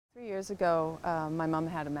3 years ago, my mom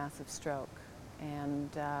had a massive stroke, and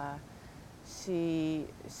she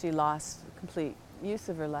lost complete use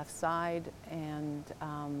of her left side, and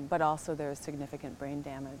but also there was significant brain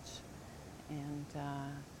damage, and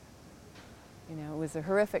it was a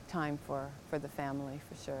horrific time for the family,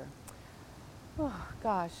 for sure. Oh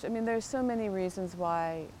gosh, I mean, there's so many reasons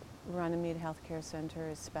why Runnymede Healthcare Centre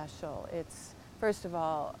is special. It's, first of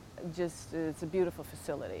all, it's a beautiful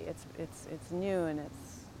facility. It's new and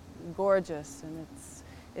it's gorgeous, and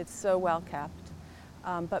it's so well kept.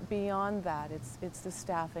 But beyond that, it's the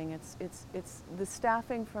staffing. It's the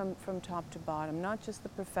staffing from top to bottom, not just the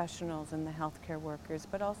professionals and the healthcare workers,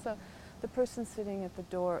 but also the person sitting at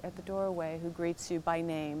the doorway who greets you by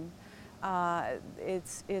name.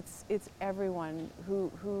 It's everyone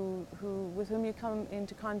with whom you come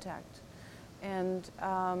into contact, and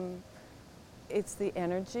it's the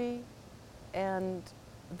energy and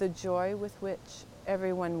the joy with which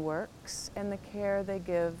everyone works, and the care they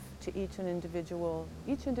give to each individual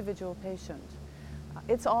patient.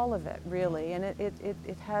 It's all of it, really, and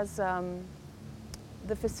it has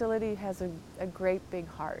the facility has a great big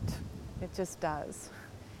heart. It just does.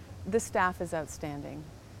 The staff is outstanding.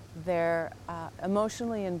 They're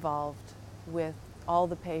emotionally involved with all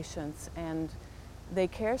the patients, and they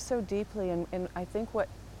care so deeply, and I think what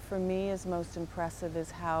for me is most impressive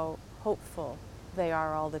is how hopeful they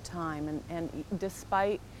are all the time, and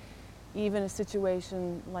despite even a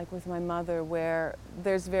situation like with my mother where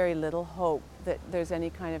there's very little hope that there's any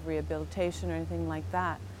kind of rehabilitation or anything like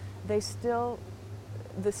that, the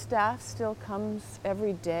staff still comes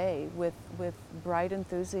every day with bright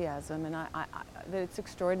enthusiasm, and it's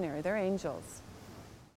extraordinary. They're angels.